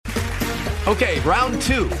Okay, round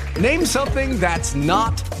 2. Name something that's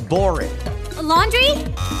not boring. A laundry?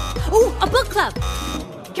 Ooh, a book club.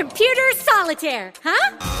 Computer solitaire,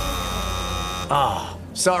 huh? Ah,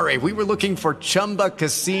 sorry, we were looking for Chumba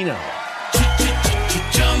Casino.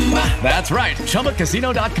 That's right,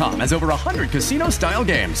 ChumbaCasino.com has over 100 casino-style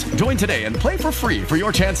games. Join today and play for free for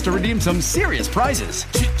your chance to redeem some serious prizes.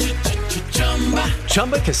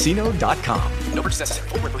 ChumbaCasino.com. No purchase necessary.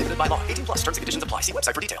 Void where prohibited by law. 18+ terms and conditions apply. See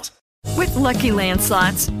website for details. With Lucky Land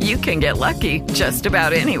Slots, you can get lucky just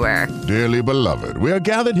about anywhere. Dearly beloved, we are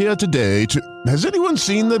gathered here today to... Has anyone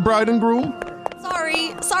seen the bride and groom?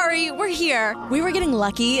 Sorry, we're here. We were getting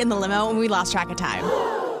lucky in the limo and we lost track of time.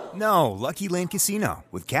 No, Lucky Land Casino,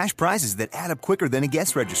 with cash prizes that add up quicker than a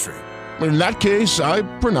guest registry. In that case, I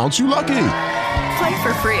pronounce you lucky. Play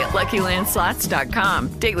for free at LuckyLandSlots.com.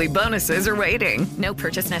 Daily bonuses are waiting. No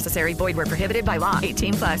purchase necessary. Void where prohibited by law.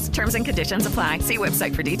 18+. Terms and conditions apply. See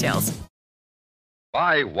website for details.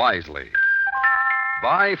 Buy wisely.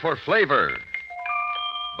 Buy for flavor.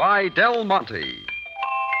 Buy Del Monte.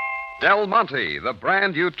 Del Monte, the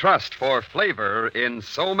brand you trust for flavor in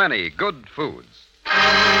so many good foods.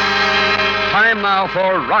 Time now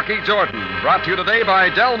for Rocky Jordan, brought to you today by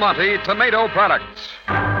Del Monte Tomato Products.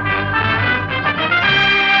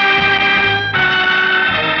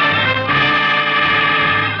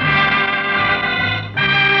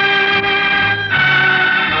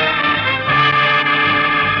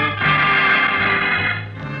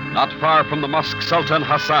 Not far from the Mosque Sultan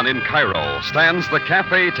Hassan in Cairo stands the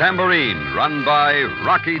Cafe Tambourine, run by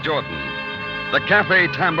Rocky Jordan. The Cafe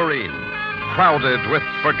Tambourine, crowded with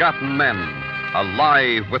forgotten men,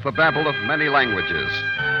 alive with the babble of many languages.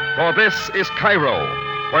 For this is Cairo,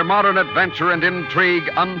 where modern adventure and intrigue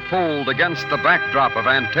unfold against the backdrop of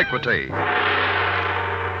antiquity.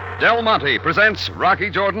 Del Monte presents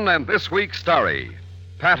Rocky Jordan and this week's story,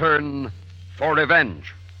 Pattern for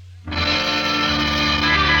Revenge.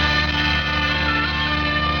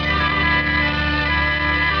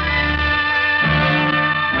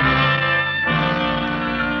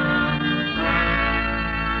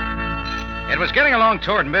 It was getting along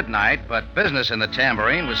toward midnight, but business in the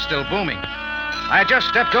Tambourine was still booming. I had just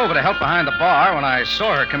stepped over to help behind the bar when I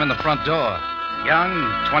saw her come in the front door. Young,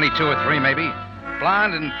 22 or 3 maybe,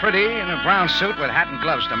 blonde and pretty, in a brown suit with hat and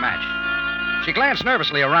gloves to match. She glanced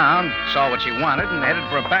nervously around, saw what she wanted, and headed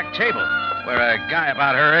for a back table, where a guy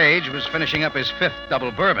about her age was finishing up his 5th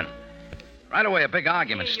double bourbon. Right away, a big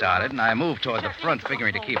argument started, and I moved toward the front,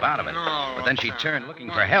 figuring to keep out of it. But then she turned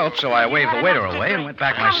looking for help, so I waved the waiter away and went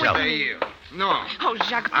back myself. Stay here. No. Oh,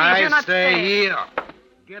 Jacques, please, you're not fair. I stay here.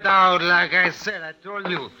 Get out, like I said. I told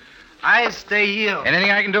you. I stay here.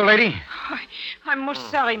 Anything I can do, lady? I'm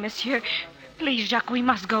most sorry, monsieur. Please, Jacques, we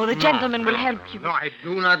must go. The gentleman will help you. No, I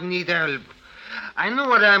do not need help. I know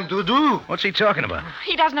what I'm to do. What's he talking about?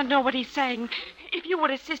 He does not know what he's saying. If you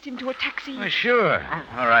would assist him to a taxi. Oh, sure.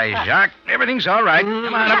 All right, Jacques. Everything's all right.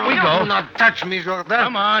 Come on, up we go. Do not touch me, Jordan.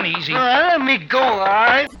 Come on, easy. Let me go, all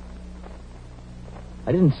right?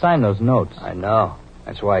 I didn't sign those notes. I know.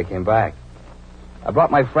 That's why I came back. I brought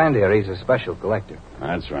my friend here. He's a special collector.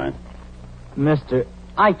 That's right. Mister,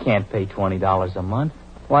 I can't pay $20 a month.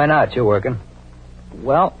 Why not? You're working.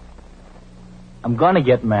 Well, I'm going to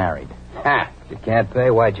get married. Ha! If you can't pay,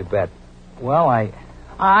 why'd you bet? Well,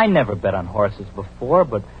 I never bet on horses before,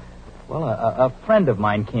 but, well, a friend of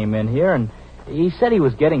mine came in here, and he said he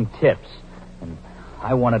was getting tips. And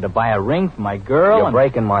I wanted to buy a ring for my girl. You're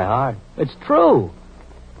breaking my heart. It's true.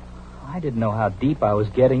 I didn't know how deep I was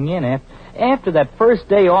getting in. After that first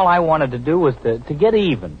day, all I wanted to do was to get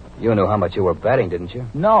even. You knew how much you were betting, didn't you?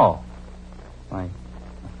 No. My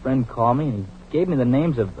friend called me, and he gave me the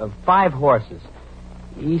names of 5 horses.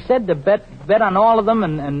 He said to bet on all of them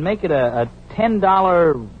and make it a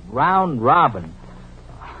 $10 round robin.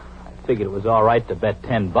 I figured it was all right to bet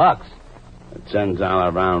 $10. A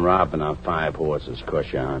 $10 round robin on 5 horses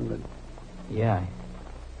costs you $100. Yeah,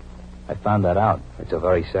 I found that out. It's a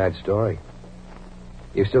very sad story.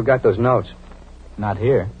 You still got those notes? Not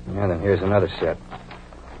here. Yeah, then here's another set.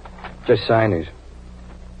 Just sign these.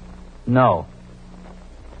 No.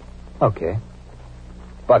 Okay.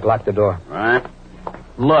 Buck, lock the door. All right.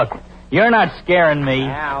 Look, you're not scaring me.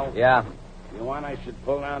 Al. Yeah. You want I should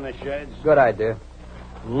pull down the sheds? Good idea.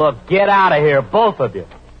 Look, get out of here, both of you.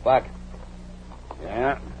 Buck.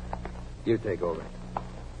 Yeah. You take over.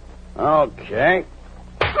 Okay.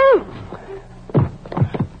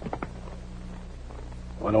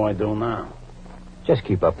 What do I do now? Just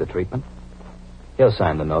keep up the treatment. He'll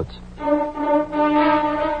sign the notes.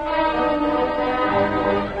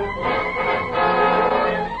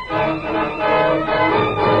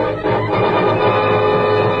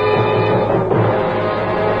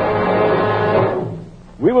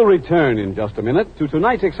 will return in just a minute to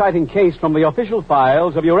tonight's exciting case from the official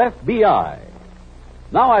files of your FBI.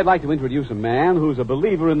 Now I'd like to introduce a man who's a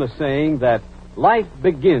believer in the saying that life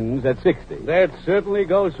begins at 60. That certainly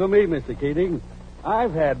goes for me, Mr. Keating.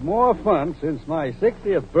 I've had more fun since my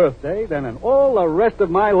 60th birthday than in all the rest of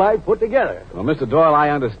my life put together. Well, Mr. Doyle, I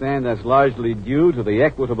understand that's largely due to the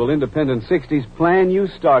Equitable Independent 60s plan you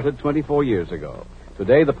started 24 years ago.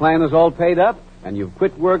 Today, the plan is all paid up, and you've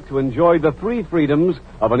quit work to enjoy the 3 freedoms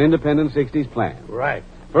of an Independent 60s plan. Right.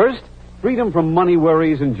 First, freedom from money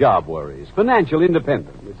worries and job worries. Financial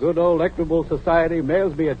independence. The good old Equitable Society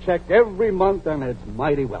mails me a check every month, and it's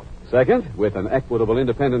mighty welcome. Second, with an Equitable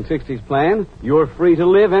Independent 60s plan, you're free to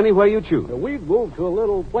live anywhere you choose. We've moved to a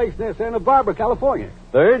little place near Santa Barbara, California.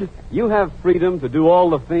 Third, you have freedom to do all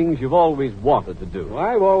the things you've always wanted to do. Well,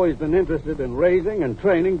 I've always been interested in raising and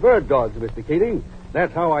training bird dogs, Mr. Keating.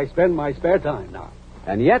 That's how I spend my spare time now.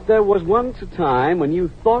 And yet there was once a time when you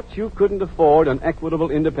thought you couldn't afford an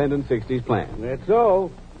Equitable Independent 60s plan. That's so.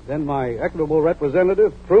 Then my Equitable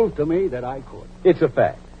representative proved to me that I could. It's a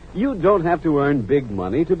fact. You don't have to earn big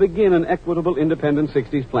money to begin an Equitable Independent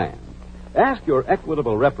 60s plan. Ask your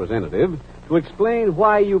Equitable representative to explain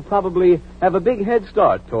why you probably have a big head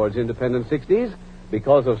start towards Independent 60s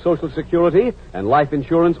because of Social Security and life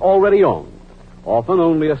insurance already owned. Often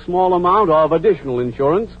only a small amount of additional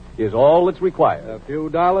insurance is all that's required. A few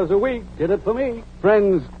dollars a week did it for me.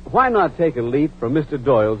 Friends, why not take a leaf from Mr.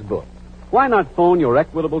 Doyle's book? Why not phone your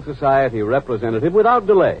Equitable Society representative without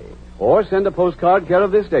delay? Or send a postcard care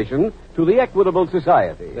of this station to the Equitable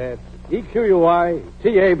Society. That's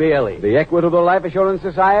EQUITABLE. The Equitable Life Assurance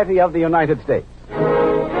Society of the United States.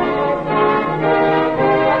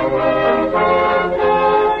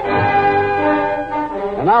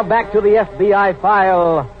 And now back to the FBI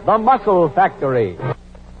file, The Muscle Factory.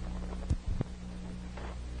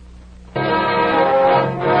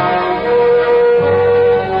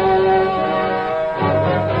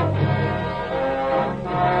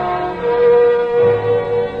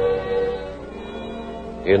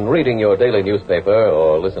 In reading your daily newspaper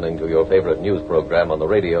or listening to your favorite news program on the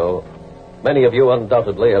radio, many of you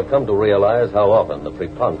undoubtedly have come to realize how often the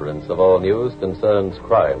preponderance of all news concerns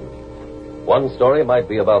crime. One story might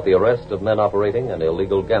be about the arrest of men operating an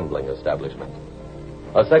illegal gambling establishment.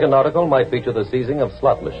 A second article might feature the seizing of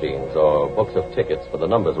slot machines or books of tickets for the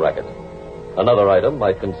numbers racket. Another item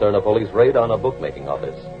might concern a police raid on a bookmaking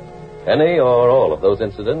office. Any or all of those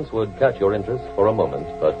incidents would catch your interest for a moment,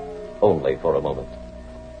 but only for a moment.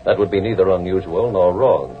 That would be neither unusual nor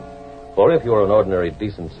wrong. For if you're an ordinary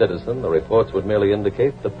decent citizen, the reports would merely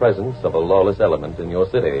indicate the presence of a lawless element in your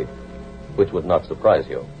city, which would not surprise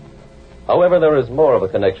you. However, there is more of a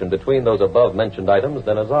connection between those above-mentioned items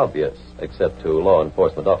than is obvious, except to law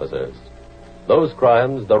enforcement officers. Those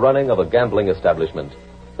crimes, the running of a gambling establishment,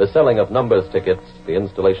 the selling of numbers tickets, the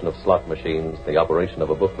installation of slot machines, the operation of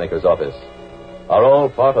a bookmaker's office, are all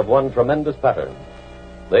part of one tremendous pattern.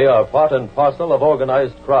 They are part and parcel of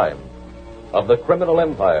organized crime, of the criminal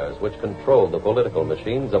empires which control the political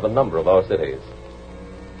machines of a number of our cities.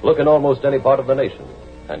 Look in almost any part of the nation,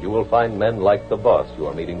 and you will find men like the boss you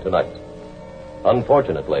are meeting tonight.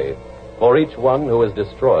 Unfortunately, for each one who is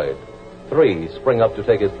destroyed, 3 spring up to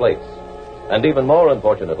take his place. And even more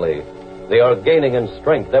unfortunately, they are gaining in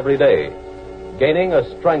strength every day, gaining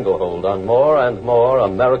a stranglehold on more and more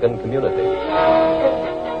American communities.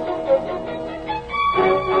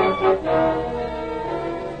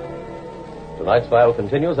 Tonight's file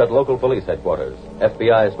continues at local police headquarters.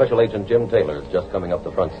 FBI Special Agent Jim Taylor is just coming up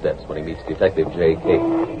the front steps when he meets Detective Jay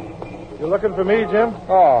King. You looking for me, Jim?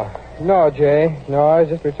 Oh, no, Jay. No, I was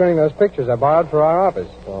just returning those pictures I borrowed for our office.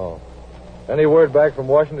 Oh. Any word back from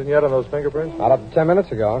Washington yet on those fingerprints? Not up to 10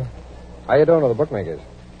 minutes ago. How you doing with the bookmakers?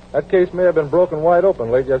 That case may have been broken wide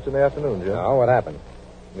open late yesterday afternoon, Jim. Oh, what happened?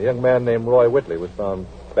 The young man named Roy Whitley was found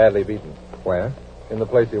badly beaten. Where? In the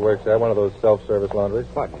place he works at, one of those self-service laundries.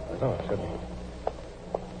 What? Oh, certainly.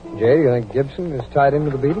 Jay, do you think Gibson is tied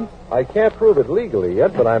into the beating? I can't prove it legally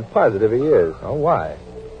yet, but I'm positive he is. Oh, why?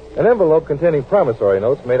 An envelope containing promissory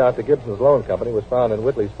notes made out to Gibson's loan company was found in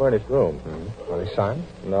Whitley's furnished room. Are they signed?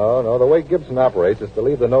 No. The way Gibson operates is to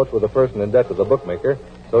leave the notes with the person in debt to the bookmaker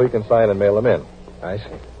so he can sign and mail them in. I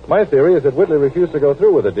see. My theory is that Whitley refused to go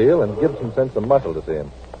through with the deal, and Gibson sent some muscle to see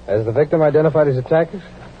him. Has the victim identified his attackers?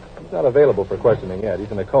 He's not available for questioning yet.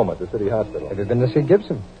 He's in a coma at the city hospital. Have you been to see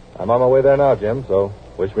Gibson? I'm on my way there now, Jim, so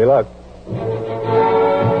wish me luck.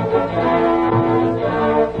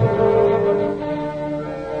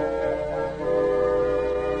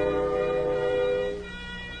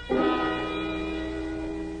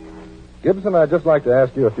 Gibson, I'd just like to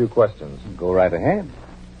ask you a few questions. Go right ahead.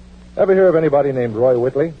 Ever hear of anybody named Roy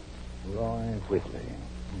Whitley? Roy Whitley.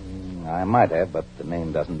 I might have, but the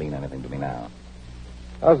name doesn't mean anything to me now.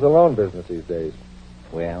 How's the loan business these days?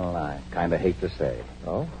 Well, I kind of hate to say.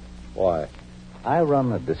 Oh? Why? I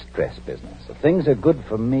run a distress business. If things are good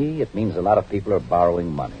for me, it means a lot of people are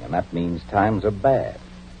borrowing money, and that means times are bad.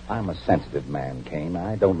 I'm a sensitive man, Kane.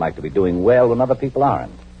 I don't like to be doing well when other people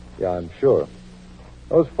aren't. Yeah, I'm sure.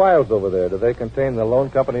 Those files over there, do they contain the loan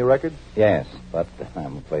company records? Yes, but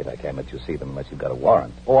I'm afraid I can't let you see them unless you've got a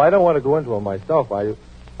warrant. Oh, I don't want to go into them myself. I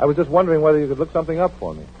was just wondering whether you could look something up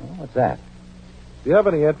for me. Oh, what's that? Do you have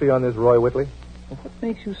any entry on this Roy Whitley? Well, what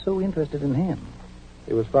makes you so interested in him?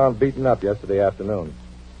 He was found beaten up yesterday afternoon.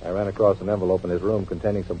 I ran across an envelope in his room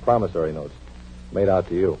containing some promissory notes made out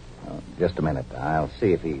to you. Oh, just a minute. I'll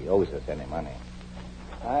see if he owes us any money.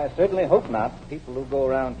 I certainly hope not. People who go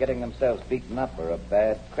around getting themselves beaten up are a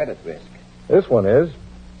bad credit risk. This one is.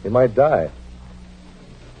 He might die.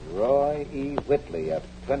 Roy E. Whitley of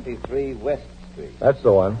 23 West Street. That's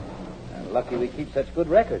the one. And lucky we keep such good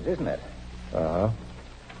records, isn't it? Uh-huh.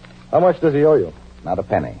 How much does he owe you? Not a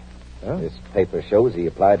penny. Huh? This paper shows he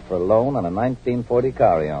applied for a loan on a 1940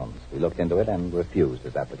 car he owns. We looked into it and refused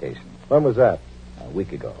his application. When was that? A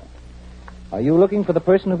week ago. Are you looking for the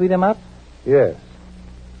person who beat him up? Yes.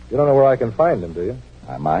 You don't know where I can find him, do you?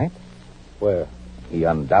 I might. Where? He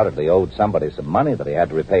undoubtedly owed somebody some money that he had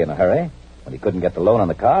to repay in a hurry. When he couldn't get the loan on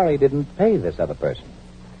the car, he didn't pay this other person.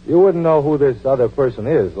 You wouldn't know who this other person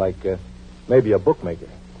is, like maybe a bookmaker.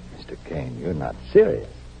 Mr. Kane, you're not serious.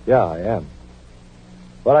 Yeah, I am.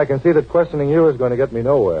 But I can see that questioning you is going to get me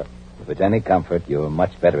nowhere. If it's any comfort, you're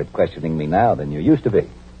much better at questioning me now than you used to be.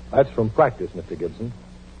 That's from practice, Mr. Gibson.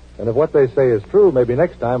 And if what they say is true, maybe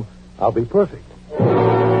next time I'll be perfect.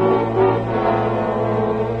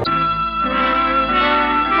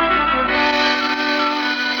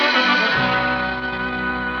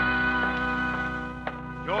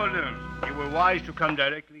 Jordan, you were wise to come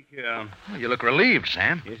directly here. Well, you look relieved,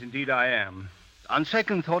 Sam. Yes, indeed I am. On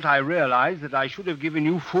second thought, I realized that I should have given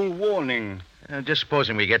you full warning. Just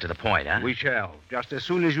supposing we get to the point, huh? We shall, just as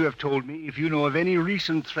soon as you have told me if you know of any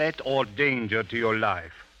recent threat or danger to your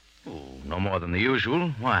life. Oh, no more than the usual.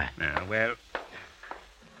 Why? Well,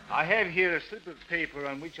 I have here a slip of paper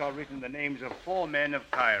on which are written the names of 4 men of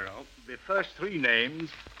Cairo. The first 3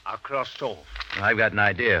 names are crossed off. Well, I've got an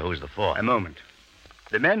idea who's the 4th. A moment.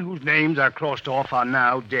 The men whose names are crossed off are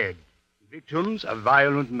now dead, victims of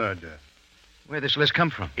violent murder. Where'd this list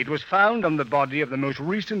come from? It was found on the body of the most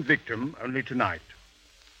recent victim only tonight.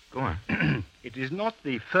 Go on. It is not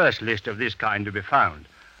the first list of this kind to be found.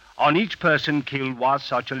 On each person killed was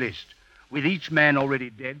such a list, with each man already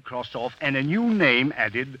dead crossed off and a new name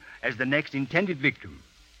added as the next intended victim,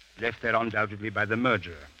 left there undoubtedly by the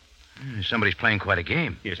murderer. Somebody's playing quite a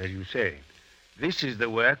game. Yes, as you say. This is the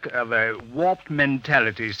work of a warped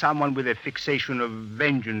mentality, someone with a fixation of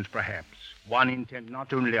vengeance, perhaps. One intent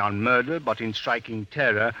not only on murder, but in striking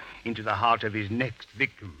terror into the heart of his next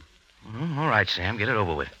victim. All right, Sam, get it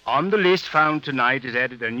over with. On the list found tonight is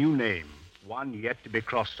added a new name, one yet to be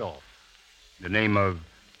crossed off. The name of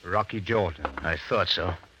Rocky Jordan. I thought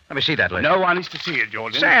so. Let me see that list. No one is to see it,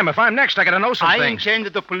 Jordan. Sam, if I'm next, I gotta know some I things. intend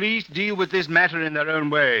that the police deal with this matter in their own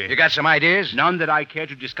way. You got some ideas? None that I care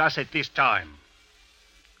to discuss at this time.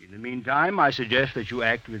 In the meantime, I suggest that you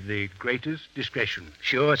act with the greatest discretion.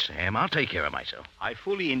 Sure, Sam. I'll take care of myself. I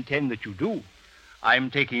fully intend that you do. I'm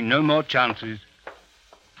taking no more chances.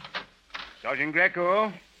 Sergeant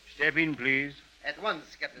Greco, step in, please. At once,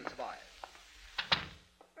 Captain Sabaya.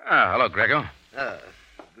 Hello, Greco.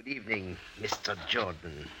 Good evening, Mr.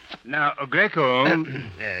 Jordan. Now, Greco...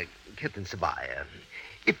 Captain Sabaya,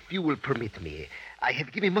 if you will permit me, I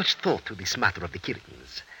have given much thought to this matter of the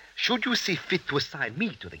killings. Should you see fit to assign me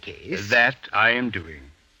to the case... That I am doing.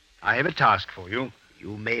 I have a task for you.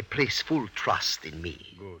 You may place full trust in me.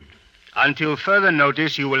 Good. Until further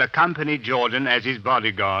notice, you will accompany Jordan as his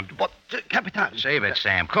bodyguard. But, Capitan... Save it,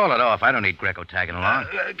 Sam. Call it off. I don't need Greco tagging along.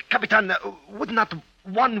 Capitan, would not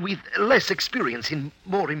one with less experience in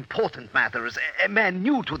more important matters, a man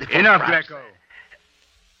new to the... Enough, Greco.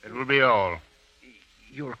 It will be all.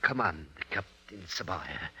 Your command, Captain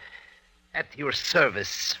Sabaya. At your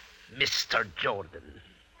service, Mr. Jordan.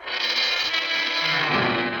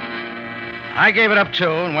 I gave it up, too,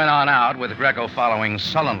 and went on out, with Greco following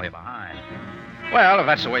sullenly behind. Well, if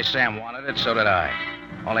that's the way Sam wanted it, so did I.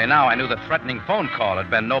 Only now I knew the threatening phone call had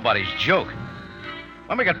been nobody's joke.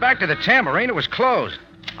 When we got back to the Tambourine, it was closed.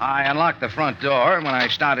 I unlocked the front door, and when I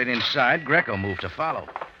started inside, Greco moved to follow.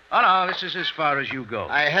 Oh, no, this is as far as you go.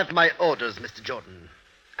 I have my orders, Mr. Jordan.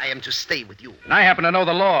 I am to stay with you. And I happen to know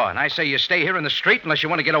the law, and I say you stay here in the street unless you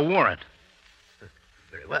want to get a warrant.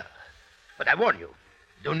 Very well. But I warn you,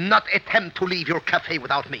 do not attempt to leave your cafe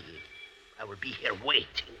without me. I will be here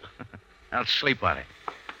waiting. I'll sleep on it.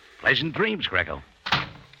 Pleasant dreams, Greco.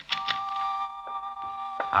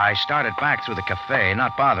 I started back through the cafe,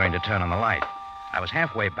 not bothering to turn on the light. I was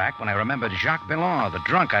halfway back when I remembered Jacques Bellon, the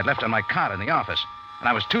drunk I'd left on my cot in the office. And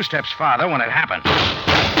I was 2 steps farther when it happened.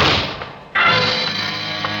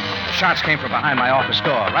 Shots came from behind my office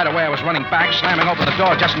door. Right away, I was running back, slamming open the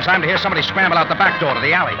door just in time to hear somebody scramble out the back door to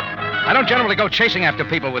the alley. I don't generally go chasing after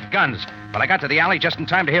people with guns, but I got to the alley just in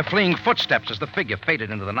time to hear fleeing footsteps as the figure faded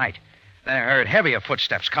into the night. Then I heard heavier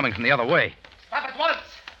footsteps coming from the other way. Stop at once!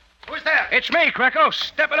 Who's there? It's me, Greco.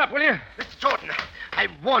 Step it up, will you? Mr. Jordan, I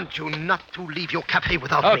warned you not to leave your cafe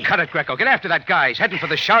without me. Oh, cut it, Greco. Get after that guy. He's heading for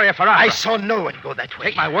the Sharia Farah. I saw no one go that way.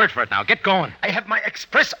 Take my word for it now. Get going. I have my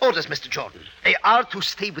express orders, Mr. Jordan. They are to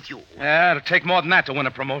stay with you. Yeah, it'll take more than that to win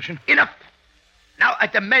a promotion. Enough. Now I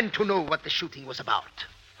demand to know what the shooting was about.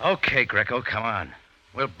 Okay, Greco, come on.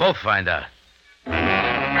 We'll both find out.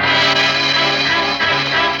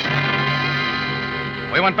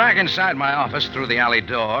 We went back inside my office through the alley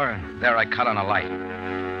door, and there I cut on a light.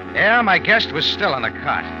 Yeah, my guest was still on the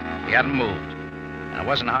cot. He hadn't moved. And it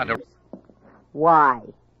wasn't hard to... Why?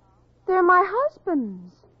 They're my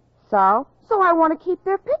husband's. So? So I want to keep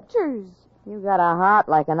their pictures. You got a heart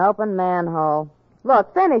like an open manhole.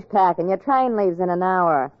 Look, finish packing. Your train leaves in an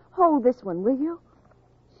hour. Hold this one, will you?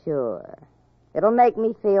 Sure. It'll make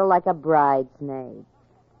me feel like a bridesmaid.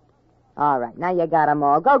 All right, now you got 'em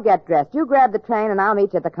all. Go get dressed. You grab the train, and I'll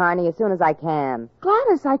meet you at the Carney as soon as I can.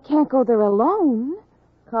 Gladys, I can't go there alone.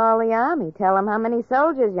 Call the Army. Tell them how many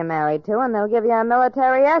soldiers you're married to, and they'll give you a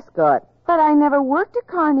military escort. But I never worked at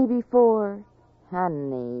Carney before.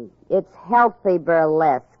 Honey, it's healthy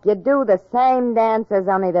burlesque. You do the same dances,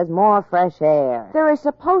 only there's more fresh air. There are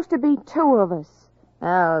supposed to be 2 of us.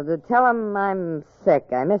 Oh, tell them I'm sick.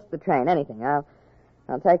 I missed the train. Anything. I'll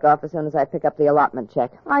take off as soon as I pick up the allotment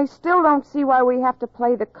check. I still don't see why we have to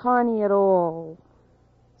play the Carney at all.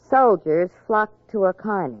 Soldiers flock to a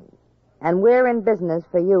Carney. And we're in business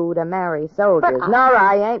for you to marry soldiers. But Nora,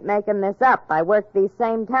 I ain't making this up. I worked these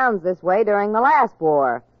same towns this way during the last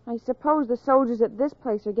war. I suppose the soldiers at this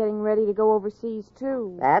place are getting ready to go overseas,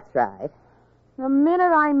 too. That's right. The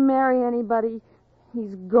minute I marry anybody,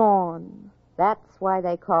 he's gone. That's why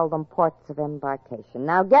they call them ports of embarkation.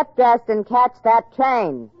 Now get dressed and catch that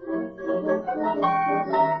train.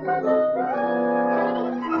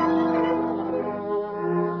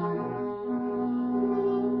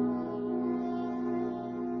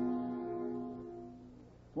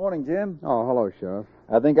 Morning, Jim. Oh, hello, Sheriff.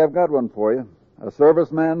 I think I've got one for you. A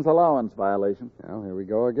serviceman's allowance violation. Well, here we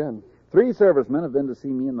go again. 3 servicemen have been to see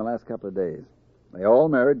me in the last couple of days. They all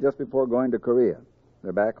married just before going to Korea.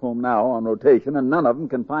 They're back home now on rotation, and none of them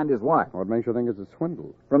can find his wife. What makes you think it's a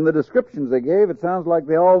swindle? From the descriptions they gave, it sounds like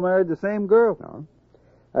they all married the same girl. No.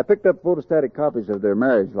 I picked up photostatic copies of their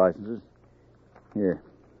marriage licenses. Here,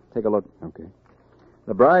 take a look. Okay.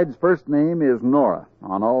 The bride's first name is Nora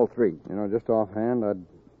on all 3. You know, just offhand, I'd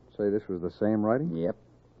say this was the same writing? Yep.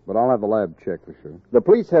 But I'll have the lab check for sure. The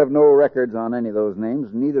police have no records on any of those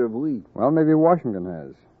names, neither have we. Well, maybe Washington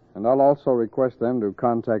has. And I'll also request them to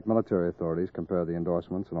contact military authorities, compare the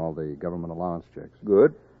endorsements and all the government allowance checks.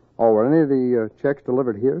 Good. Oh, were any of the checks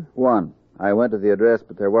delivered here? One. I went to the address,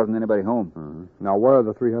 but there wasn't anybody home. Uh-huh. Now, where are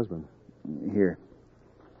the 3 husbands? Here.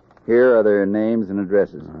 Here are their names and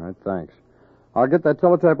addresses. All right, thanks. I'll get that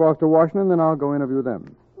teletype off to Washington, then I'll go interview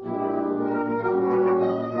them.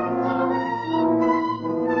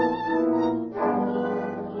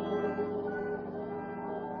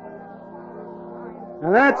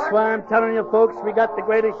 And that's why I'm telling you, folks, we got the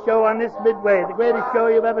greatest show on this midway, the greatest show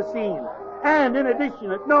you've ever seen. And in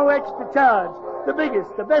addition, at no extra charge, the biggest,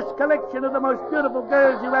 the best collection of the most beautiful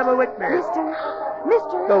girls you ever witnessed.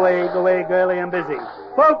 Mister. Go away, girlie, I'm busy.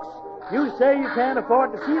 Folks, you say you can't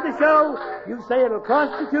afford to see the show. You say it'll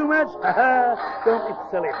cost you too much. Don't be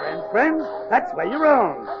silly, friends. Friends, that's where you're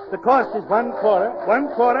wrong. The cost is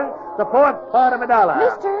 1/4, the 4th part of $1.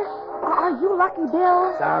 Mister, are you Lucky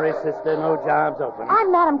Bill? Sorry, sister, no jobs open.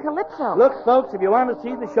 I'm Madame Calypso. Look, folks, if you want to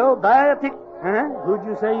see the show, buy a ticket. Huh? Who'd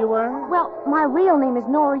you say you were? Well, my real name is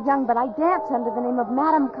Nora Young, but I dance under the name of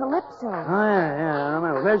Madame Calypso. Oh, yeah, I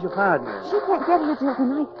remember. Where's your partner? She can't get here till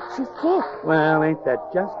tonight. She's sick. Well, ain't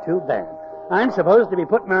that just too bad? I'm supposed to be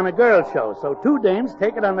putting on a girl show, so 2 dames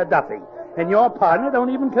take it on the duffy, and your partner don't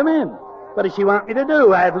even come in. What does she want me to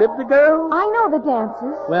do? Ad-lib the girl? I know the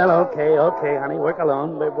dances. Well, okay, honey. Work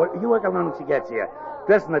alone. You work alone when she gets here.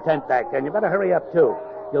 Dress in the tent back then. You better hurry up, too.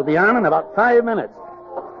 You'll be on in about 5 minutes.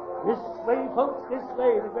 This way, folks, this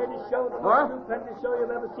way. The greatest show, the Nora? most stupendous show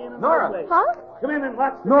you've ever seen in Nora? my place. Huh? Come in and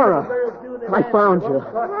watch the Nora, little girls do their I dance. found It you.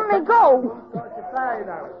 won't cost Let me $10. go. It won't cost you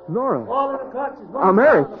 $5. Nora, All it costs is I'm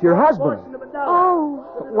Eric, your husband. Oh.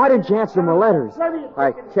 Why didn't you answer my letters?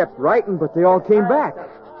 I kept writing, but they all came back.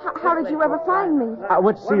 How did you ever find me? I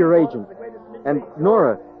went to see your agent. And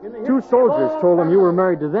Nora, 2 soldiers told him you were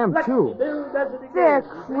married to them, too. They're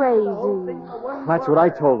crazy. That's what I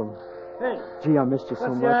told them. Hey, Gee, I missed you so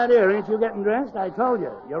what's the much. idea? Ain't you getting dressed? I told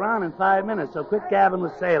you. You're on in 5 minutes, so quit gabbing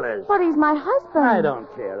with sailors. But he's my husband. I don't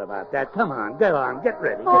care about that. Come on, go on. Get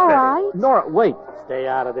ready. Get All ready. right. Nora, wait. Stay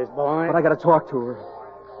out of this, boy. But I gotta talk to her.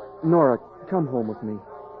 Nora, come home with me.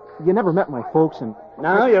 You never met my folks, and...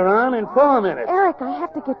 Now you're on in 4 minutes. Eric, I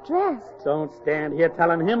have to get dressed. Don't stand here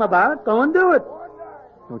telling him about it. Go and do it.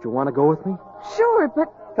 Don't you want to go with me? Sure,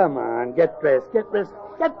 but... Come on, get dressed. Get dressed.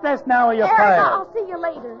 Get dressed now or you're Eric, fired. I'll see you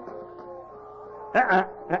later.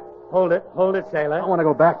 Hold it, sailor. I want to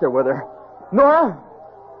go back there with her. Nora!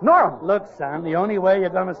 Nora! Look, son, the only way you're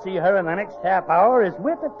going to see her in the next half hour is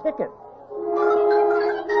with a ticket.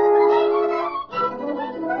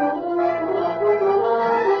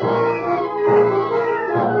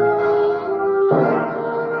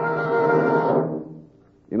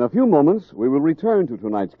 In a few moments, we will return to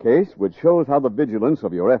tonight's case, which shows how the vigilance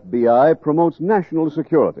of your FBI promotes national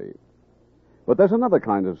security. But there's another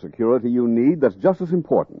kind of security you need that's just as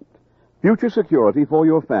important. Future security for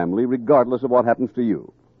your family, regardless of what happens to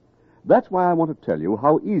you. That's why I want to tell you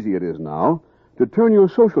how easy it is now to turn your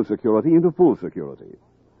Social Security into full security.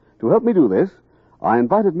 To help me do this, I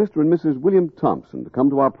invited Mr. and Mrs. William Thompson to come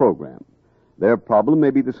to our program. Their problem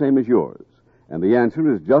may be the same as yours, and the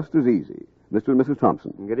answer is just as easy. Mr. and Mrs.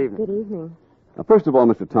 Thompson. Good evening. Good evening. Now, first of all,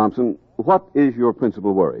 Mr. Thompson, what is your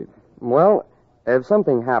principal worry? Well, if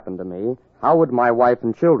something happened to me, how would my wife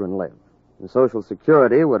and children live? The Social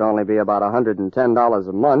Security would only be about $110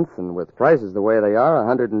 a month, and with prices the way they are,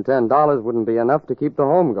 $110 wouldn't be enough to keep the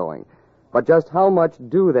home going. But just how much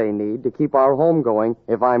do they need to keep our home going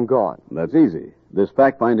if I'm gone? That's easy. This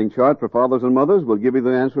fact-finding chart for fathers and mothers will give you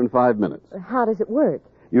the answer in 5 minutes. How does it work?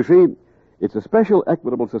 You see, it's a special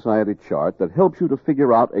Equitable Society chart that helps you to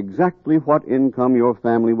figure out exactly what income your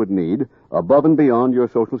family would need above and beyond your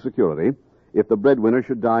Social Security if the breadwinner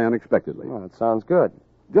should die unexpectedly. Well, that sounds good.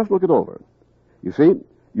 Just look it over. You see,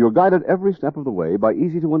 you're guided every step of the way by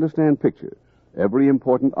easy-to-understand pictures. Every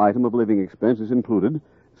important item of living expense is included,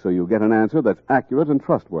 so you get an answer that's accurate and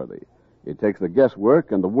trustworthy. It takes the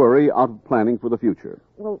guesswork and the worry out of planning for the future.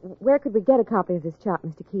 Well, where could we get a copy of this chart,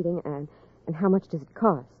 Mr. Keating, and how much does it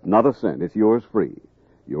cost? Not a cent. It's yours free.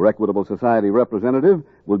 Your Equitable Society representative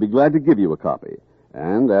will be glad to give you a copy.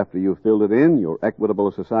 And after you've filled it in, your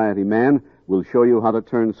Equitable Society man will show you how to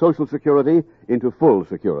turn Social Security into full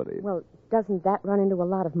security. Well, doesn't that run into a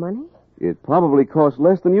lot of money? It probably costs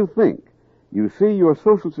less than you think. You see, your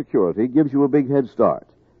Social Security gives you a big head start.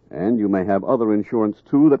 And you may have other insurance,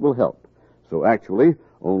 too, that will help. So actually,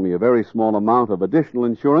 only a very small amount of additional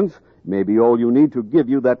insurance may be all you need to give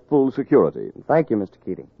you that full security. Thank you, Mr.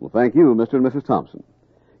 Keating. Well, thank you, Mr. and Mrs. Thompson.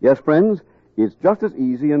 Yes, friends, it's just as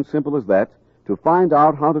easy and simple as that to find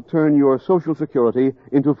out how to turn your Social Security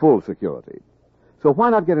into full security. So why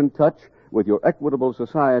not get in touch with your Equitable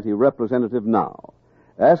Society representative now?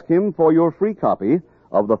 Ask him for your free copy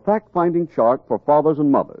of the fact-finding chart for fathers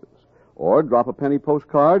and mothers, or drop a penny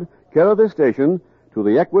postcard, care of this station, to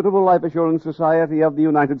the Equitable Life Assurance Society of the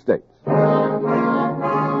United States.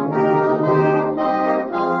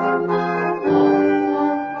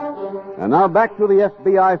 And now back to the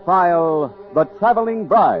FBI file, The Traveling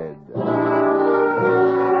Bride.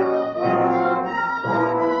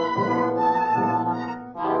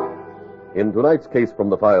 In tonight's case from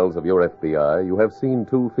the files of your FBI, you have seen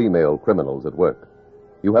 2 female criminals at work.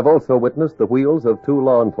 You have also witnessed the wheels of 2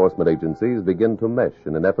 law enforcement agencies begin to mesh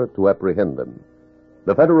in an effort to apprehend them.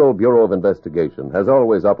 The Federal Bureau of Investigation has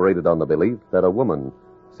always operated on the belief that a woman,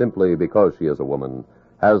 simply because she is a woman,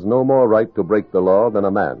 has no more right to break the law than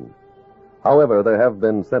a man. However, there have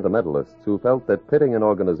been sentimentalists who felt that pitting an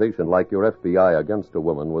organization like your FBI against a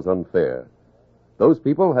woman was unfair. Those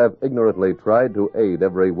people have ignorantly tried to aid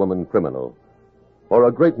every woman criminal. For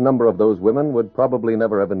a great number of those women would probably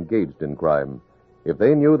never have engaged in crime if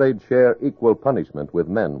they knew they'd share equal punishment with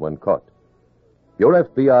men when caught. Your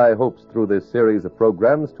FBI hopes through this series of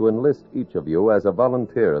programs to enlist each of you as a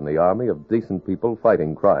volunteer in the army of decent people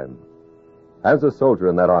fighting crime. As a soldier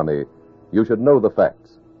in that army, you should know the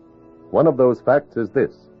facts. One of those facts is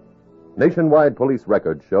this. Nationwide police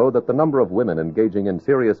records show that the number of women engaging in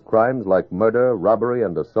serious crimes like murder, robbery,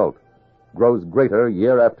 and assault grows greater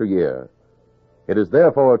year after year. It is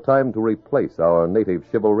therefore time to replace our native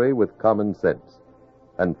chivalry with common sense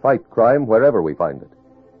and fight crime wherever we find it,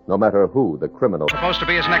 no matter who the criminal. Supposed to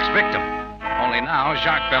be his next victim. Only now,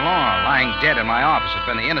 Jacques Bellon, lying dead in my office, had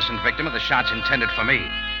been the innocent victim of the shots intended for me.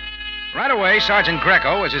 Right away, Sergeant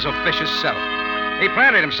Greco was his officious self. He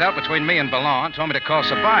planted himself between me and Bellon, told me to call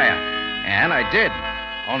Sabaya. And I did.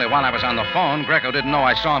 Only while I was on the phone, Greco didn't know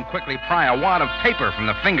I saw him quickly pry a wad of paper from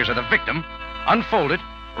the fingers of the victim, unfold it,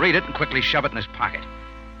 read it, and quickly shove it in his pocket.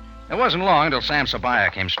 It wasn't long until Sam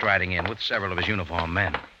Sabaya came striding in with several of his uniformed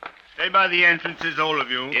men. Stay by the entrances, all of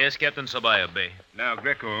you. Yes, Captain Sabaya Bay. Now,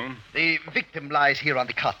 Greco. The victim lies here on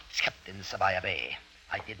the cot, Captain Sabaya Bay.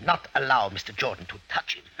 I did not allow Mr. Jordan to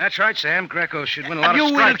touch him. That's right, Sam. Greco should win a lot You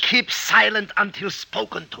of will stripes. keep silent until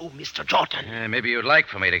spoken to, Mr. Jordan. Maybe you'd like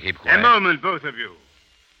for me to keep quiet. A moment, both of you.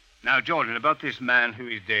 Now, Jordan, about this man who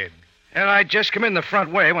is dead. Well, I'd just come in the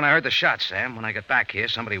front way when I heard the shot, Sam. When I got back here,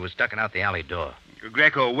 somebody was ducking out the alley door.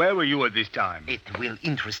 Greco, where were you at this time? It will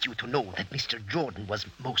interest you to know that Mr. Jordan was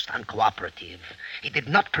most uncooperative. He did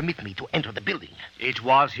not permit me to enter the building. It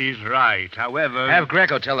was his right. However... Have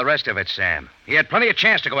Greco tell the rest of it, Sam. He had plenty of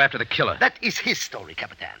chance to go after the killer. That is his story,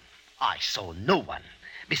 Capitan. I saw no one.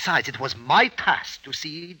 Besides, it was my task to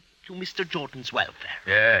see to Mr. Jordan's welfare.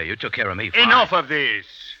 Yeah, you took care of me. Fine. Enough of this.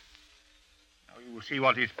 Now you will see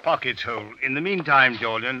what his pockets hold. In the meantime,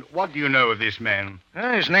 Jordan, what do you know of this man?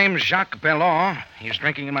 His name's Jacques Bellon. He was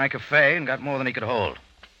drinking in my cafe and got more than he could hold.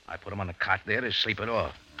 I put him on the cot there to sleep it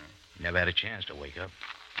off. He never had a chance to wake up.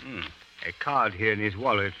 A card here in his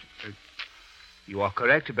wallet. You are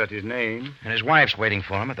correct about his name. And his wife's waiting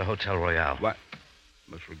for him at the Hotel Royale. What?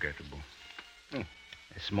 Most regrettable.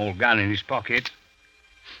 A small gun in his pocket.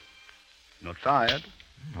 Not fired.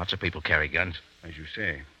 Lots of people carry guns. As you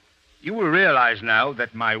say. You will realize now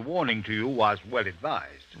that my warning to you was well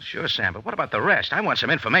advised. Sure, Sam, but what about the rest? I want some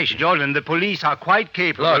information. Jordan, the police are quite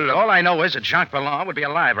capable Look, of... all I know is that Jacques Bellon would be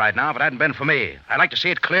alive right now if it hadn't been for me. I'd like to see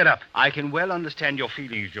it cleared up. I can well understand your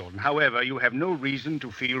feelings, Jordan. However, you have no reason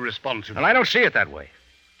to feel responsible. Well, I don't see it that way.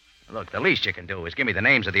 Look, the least you can do is give me the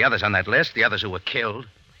names of the others on that list, the others who were killed.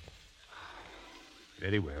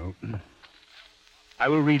 Very well. I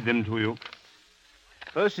will read them to you.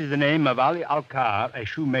 First is the name of Ali Alkar, a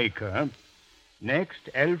shoemaker. Next,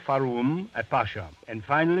 El Faroum, a pasha. And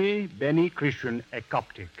finally, Benny Christian, a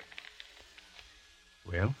Coptic.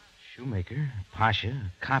 Well? Shoemaker,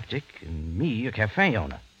 pasha, Coptic, and me, a cafe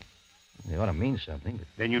owner. They ought to mean something, but...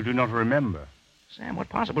 Then you do not remember. Sam, what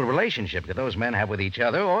possible relationship could those men have with each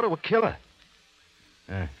other or to a killer?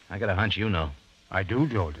 I got a hunch you know. I do,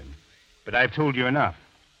 Jordan. But I've told you enough.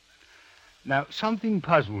 Now, something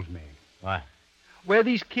puzzles me. What? Were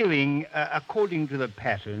these killing, according to the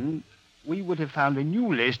pattern, we would have found a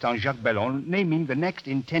new list on Jacques Bellon naming the next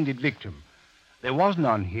intended victim. There was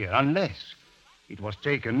none here, unless it was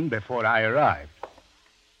taken before I arrived.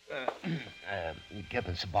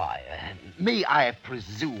 Captain Sabaya, may I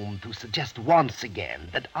presume to suggest once again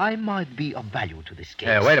that I might be of value to this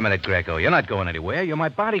case? Wait a minute, Greco. You're not going anywhere. You're my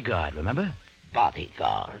bodyguard, remember?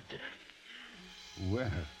 Bodyguard?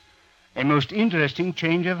 Well, a most interesting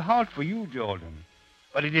change of heart for you, Jordan.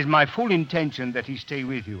 But it is my full intention that he stay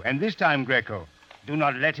with you. And this time, Greco, do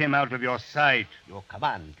not let him out of your sight. Your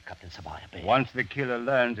command, Captain Sabaya Bay. Once the killer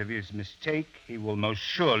learns of his mistake, he will most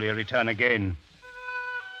surely return again.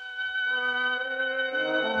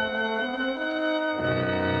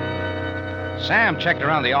 Sam checked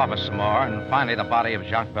around the office some more, and finally the body of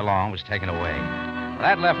Jacques Bellon was taken away.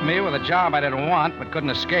 That left me with a job I didn't want but couldn't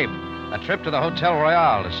escape. A trip to the Hotel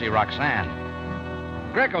Royale to see Roxanne.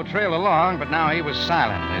 Greco trailed along, but now he was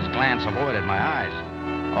silent, and his glance avoided my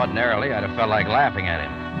eyes. Ordinarily, I'd have felt like laughing at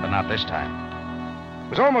him, but not this time. It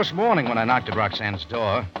was almost morning when I knocked at Roxanne's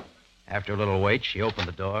door. After a little wait, she opened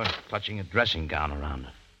the door, clutching a dressing gown around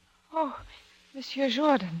her. Oh, Monsieur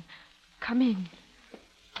Jordan, come in.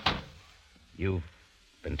 You've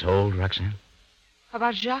been told, Roxanne?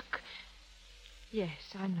 About Jacques?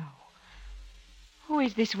 Yes, I know. Who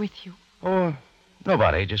is this with you? Oh,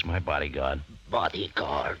 nobody, just my bodyguard.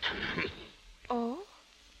 Bodyguard? Oh?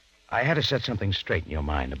 I had to set something straight in your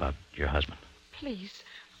mind about your husband. Please,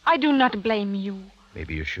 I do not blame you.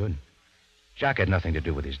 Maybe you should. Jacques had nothing to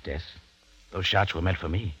do with his death. Those shots were meant for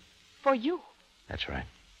me. For you? That's right.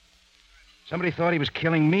 Somebody thought he was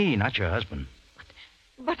killing me, not your husband.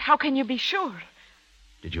 But how can you be sure?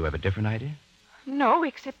 Did you have a different idea? No,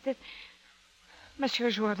 except that...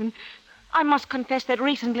 Monsieur Jordan, I must confess that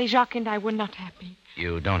recently Jacques and I were not happy.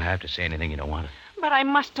 You don't have to say anything you don't want to. But I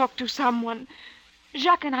must talk to someone.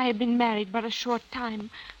 Jacques and I had been married but a short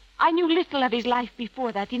time. I knew little of his life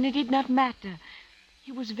before that, and it did not matter.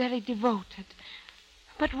 He was very devoted.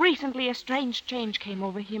 But recently a strange change came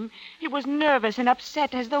over him. He was nervous and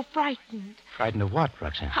upset, as though frightened. Frightened of what,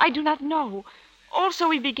 Roxanne? I do not know.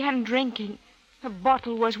 Also, he began drinking. A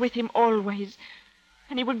bottle was with him always.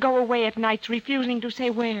 And he would go away at nights, refusing to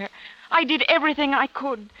say where. I did everything I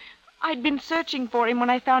could. I'd been searching for him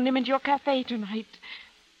when I found him at your cafe tonight.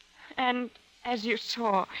 And, as you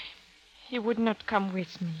saw, he would not come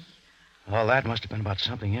with me. All that must have been about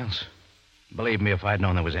something else. Believe me, if I'd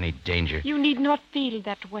known there was any danger. You need not feel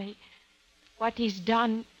that way. What is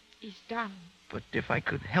done is done. But if I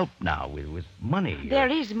could help now with money... There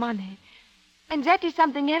is money. And that is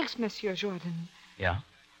something else, Monsieur Jordan. Yeah?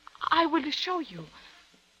 I will show you.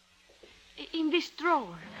 In this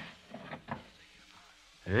drawer.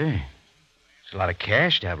 Hey, it's a lot of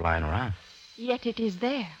cash to have lying around. Yet it is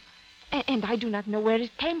there. And I do not know where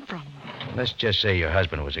it came from. Let's just say your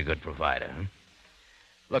husband was a good provider, huh?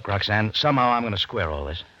 Look, Roxanne, somehow I'm going to square all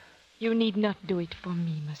this. You need not do it for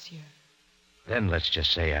me, monsieur. Then let's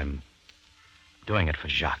just say I'm doing it for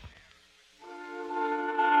Jacques.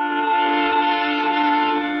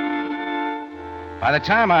 By the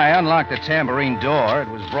time I unlocked the tambourine door, it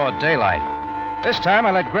was broad daylight. This time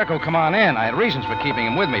I let Greco come on in. I had reasons for keeping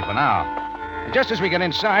him with me for now. And just as we got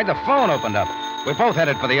inside, the phone opened up. We both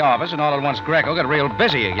headed for the office, and all at once Greco got real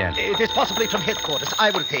busy again. It is possibly from headquarters. I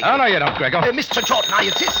will take Oh, no, you don't, Greco. Mr. Jordan, I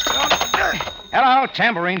insist. Hello,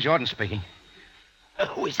 Tambourine Jordan speaking.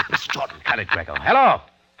 Who is it, Mr. Jordan? Cut it, Greco. Hello.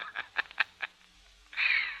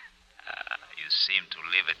 You seem to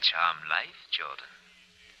live a charmed life, Jordan.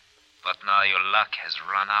 But now your luck has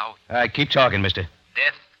run out. All right, keep talking, mister.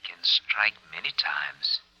 Death can strike many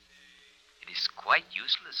times. It is quite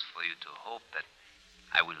useless for you to hope that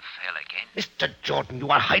I will fail again. Mr. Jordan, you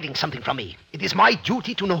are hiding something from me. It is my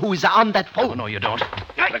duty to know who is on that phone. Oh, no, you don't.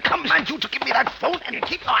 I command you to give me that phone and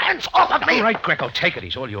keep your hands off of me. All right, Greco, take it.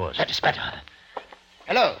 He's all yours. That is better.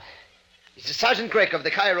 Hello. This is Sergeant Greco of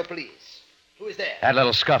the Cairo Police. Who is there? That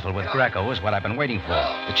little scuffle with Greco was what I've been waiting for.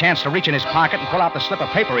 The chance to reach in his pocket and pull out the slip of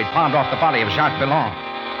paper he'd palmed off the body of Jacques Villon.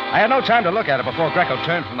 I had no time to look at it before Greco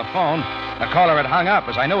turned from the phone. The caller had hung up,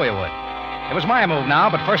 as I knew he would. It was my move now,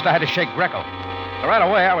 but first I had to shake Greco. So right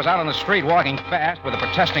away, I was out on the street walking fast with a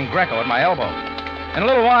protesting Greco at my elbow. In a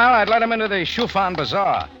little while, I'd let him into the Choufan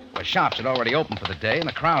Bazaar, where shops had already opened for the day and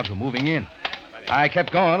the crowds were moving in. I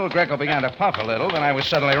kept going till Greco began to puff a little, then I was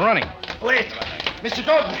suddenly running. Wait. Mr.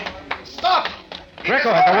 Jordan, stop.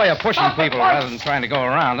 Greco had the way of pushing people rather than trying to go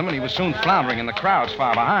around them, and he was soon floundering in the crowds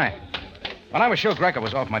far behind. When I was sure Greco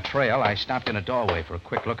was off my trail, I stopped in a doorway for a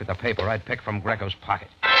quick look at the paper I'd picked from Greco's pocket.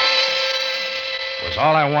 It was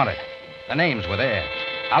all I wanted. The names were there.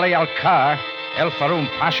 Ali Al-Kar, El Faroum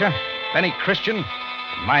Pasha, Benny Christian,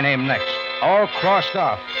 and my name next. All crossed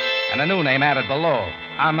off, and a new name added below,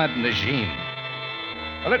 Ahmed Najim.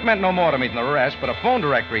 Well, it meant no more to me than the rest, but a phone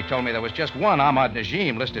directory told me there was just one Ahmad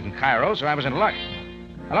Najim listed in Cairo, so I was in luck.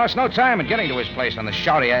 I lost no time in getting to his place on the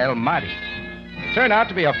Shauria El Mahdi. It turned out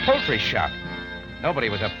to be a poultry shop. Nobody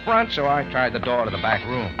was up front, so I tried the door to the back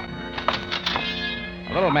room.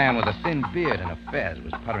 A little man with a thin beard and a fez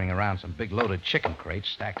was puttering around some big loaded chicken crates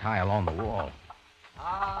stacked high along the wall.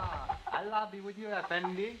 Allah be with you,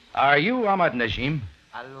 Effendi. Are you Ahmad Najim?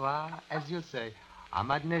 Allah, as you say.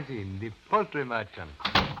 Ahmad Nazim, the poultry merchant.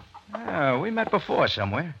 We met before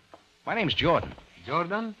somewhere. My name's Jordan.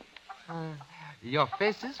 Jordan? Your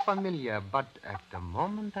face is familiar, but at the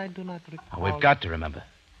moment I do not recall. We've got to remember.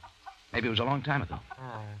 Maybe it was a long time ago.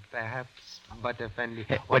 Perhaps, but Effendi...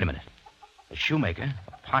 Hey, wait a minute. A shoemaker,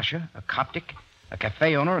 a pasha, a Coptic, a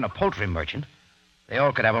cafe owner, and a poultry merchant. They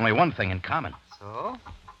all could have only one thing in common. So?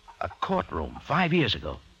 A courtroom 5 years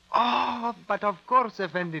ago. Oh, but of course,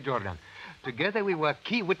 Effendi Jordan. Together we were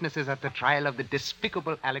key witnesses at the trial of the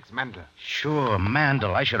despicable Alex Mandel. Sure,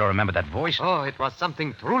 Mandel. I should have remembered that voice. Oh, it was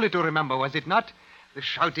something truly to remember, was it not? The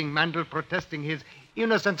shouting Mandel protesting his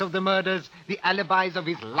innocence of the murders, the alibis of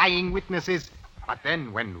his lying witnesses. But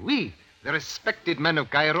then when we, the respected men of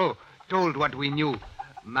Cairo, told what we knew,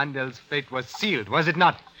 Mandel's fate was sealed, was it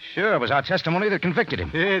not? Sure, it was our testimony that convicted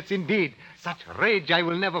him. Yes, indeed. Such rage I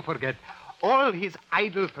will never forget. All his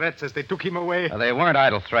idle threats as they took him away. Well, they weren't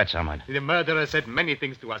idle threats, Ahmad. The murderer said many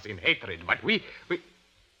things to us in hatred, but we...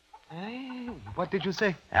 What did you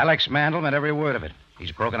say? Alex Mandel meant every word of it.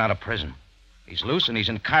 He's broken out of prison. He's loose, and he's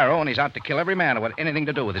in Cairo, and he's out to kill every man who had anything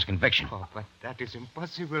to do with his conviction. Oh, but that is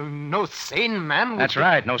impossible. No sane man would... That's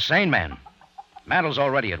right, no sane man. Mandel's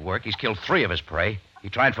already at work. He's killed 3 of his prey. He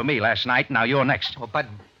tried for me last night, and now you're next. Oh, but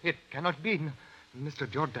it cannot be. Mr.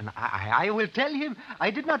 Jordan, I will tell him.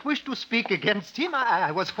 I did not wish to speak against him.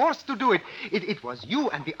 I was forced to do it. It was you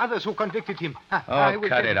and the others who convicted him.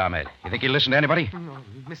 Cut it, Ahmed. You think he'll listen to anybody? No,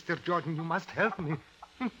 Mr. Jordan, you must help me.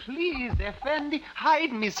 Please, Effendi,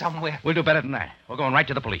 hide me somewhere. We'll do better than that. We're going right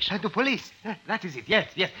to the police. The police. That is it.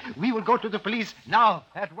 Yes, yes. We will go to the police now,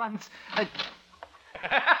 at once.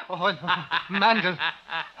 Oh, no. Mandel.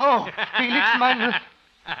 Oh, Felix Mandel.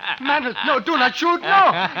 Mandel, no, do not shoot. No.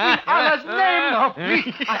 In Allah's name, no.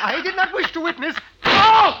 Please. I did not wish to witness.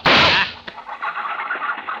 Oh!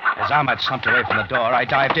 As Ahmed slumped away from the door, I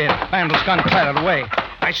dived in. Mandel's gun clattered away.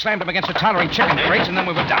 I slammed him against the tottering chicken crates, and then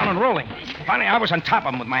we were down and rolling. Finally, I was on top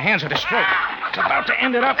of him with my hands at his throat. I was about to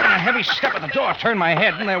end it up, and a heavy step at the door turned my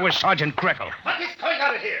head, and there was Sergeant Greco. What is going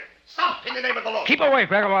on here? Stop, in the name of the law. Keep away,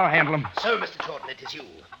 Greco. I'll handle him. So, Mr. Jordan, it is you.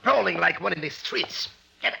 Prowling like one in the streets.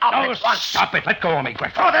 Get out Oh, at once. stop it. Let go of me,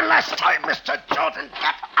 Greco. For the last time, Mr. Jordan,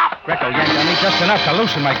 get up. Greco yanked on me just enough to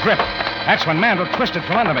loosen my grip. That's when Mandel twisted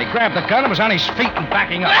from under me, grabbed the gun, and was on his feet and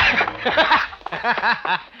backing up.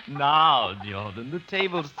 Now, Jordan, the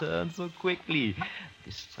tables turn so quickly.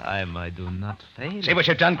 This time I do not fail. See what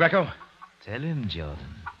you've done, Greco? Tell him,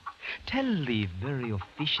 Jordan. Tell the very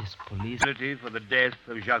officious police. For the death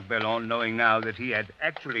of Jacques Bellon, knowing now that he had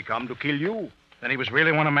actually come to kill you. Then he was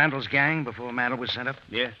really one of Mandel's gang before Mandel was sent up?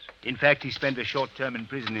 Yes. In fact, he spent a short term in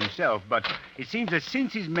prison himself, but it seems that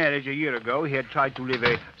since his marriage a year ago, he had tried to live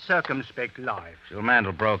a circumspect life. So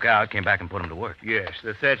Mandel broke out, came back and put him to work. Yes,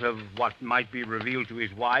 the threat of what might be revealed to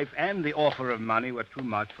his wife and the offer of money were too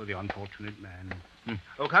much for the unfortunate man.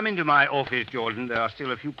 Oh, come into my office, Jordan. There are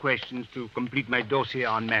still a few questions to complete my dossier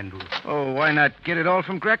on Mandel. Oh, why not get it all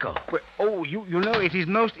from Greco? Well, you know, it is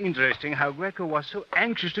most interesting how Greco was so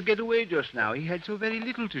anxious to get away just now. He had so very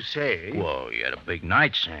little to say. Whoa, you had a big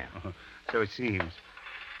night, Sam. So it seems.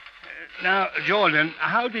 Now, Jordan,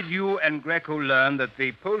 how did you and Greco learn that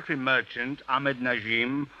the poultry merchant, Ahmed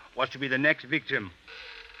Najim, was to be the next victim?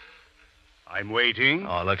 I'm waiting.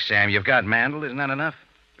 Oh, look, Sam, you've got Mandel. Isn't that enough?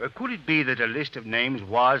 Could it be that a list of names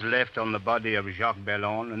was left on the body of Jacques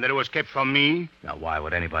Bellon and that it was kept from me? Now, why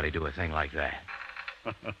would anybody do a thing like that?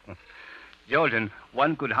 Jordan,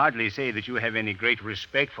 one could hardly say that you have any great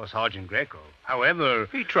respect for Sergeant Greco. However...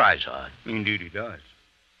 He tries hard. Indeed he does.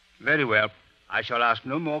 Very well. I shall ask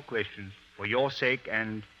no more questions for your sake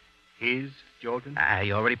and his, Jordan.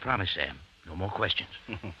 You already promised, Sam. No more questions.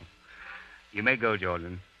 You may go,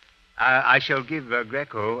 Jordan. I shall give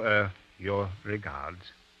Greco your regards.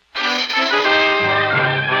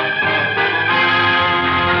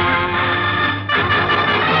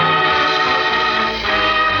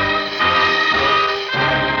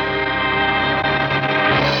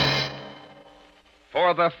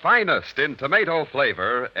 For the finest in tomato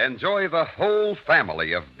flavor, enjoy the whole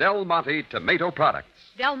family of Del Monte tomato products.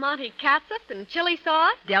 Del Monte catsup and chili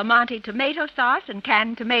sauce. Del Monte tomato sauce and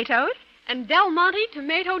canned tomatoes. And Del Monte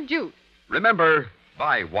tomato juice. Remember,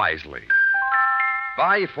 buy wisely.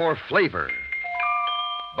 Buy for flavor.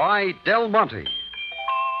 Buy Del Monte.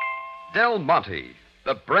 Del Monte,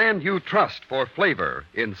 the brand you trust for flavor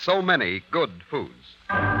in so many good foods.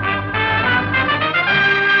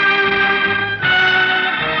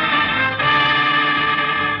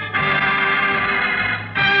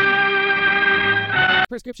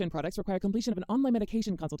 Prescription products require completion of an online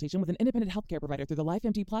medication consultation with an independent healthcare provider through the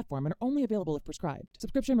LifeMD platform and are only available if prescribed.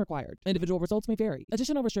 Subscription required. Individual results may vary.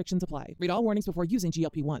 Additional restrictions apply. Read all warnings before using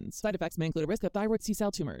GLP-1s. Side effects may include a risk of thyroid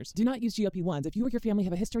C-cell tumors. Do not use GLP-1s if you or your family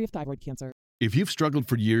have a history of thyroid cancer. If you've struggled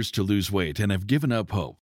for years to lose weight and have given up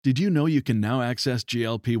hope, did you know you can now access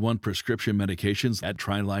GLP-1 prescription medications at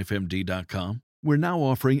TryLifeMD.com? We're now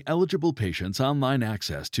offering eligible patients online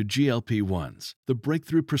access to GLP-1s, the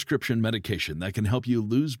breakthrough prescription medication that can help you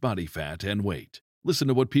lose body fat and weight. Listen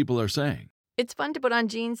to what people are saying. It's fun to put on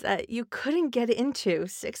jeans that you couldn't get into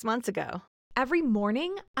 6 months ago. Every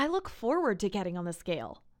morning, I look forward to getting on the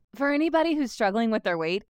scale. For anybody who's struggling with their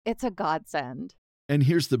weight, it's a godsend. And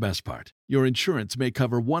here's the best part. Your insurance may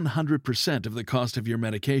cover 100% of the cost of your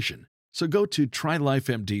medication. So go to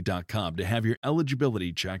TryLifeMD.com to have your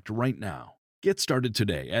eligibility checked right now. Get started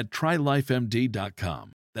today at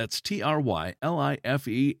TryLifeMD.com. That's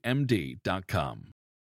TryLifeMD.com.